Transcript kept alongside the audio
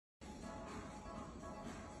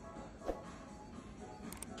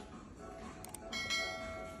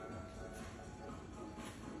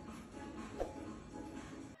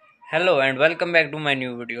Hello and welcome back to my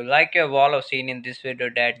new video. Like you have all have seen in this video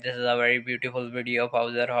that this is a very beautiful video of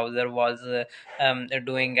Hauser. Hauser was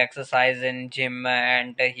doing exercise in gym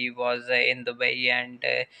and he was in the way and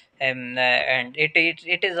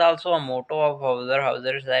it is also a motto of Hauser.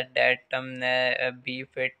 Hauser said that be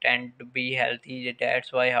fit and be healthy.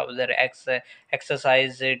 That's why Hauser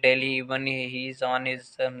exercise daily even he's on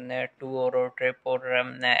his tour or trip or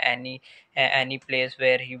any place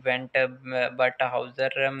where he went, but Hauser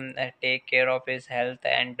take care of his health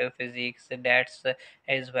and physiques. That's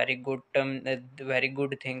is very good, very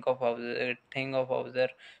good thing of Hauser.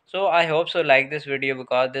 So I hope so like this video,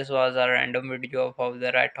 because this was a random video of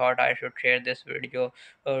Hauser. I thought I should share this video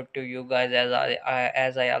to you guys,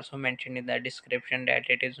 as I also mentioned in the description that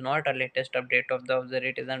it is not a latest update of the Hauser.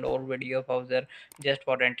 It is an old video of Hauser just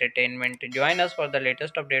for entertainment. Join us for the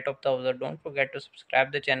latest update of the Hauser. Don't forget to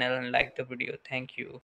subscribe the channel and like the video. Thank you.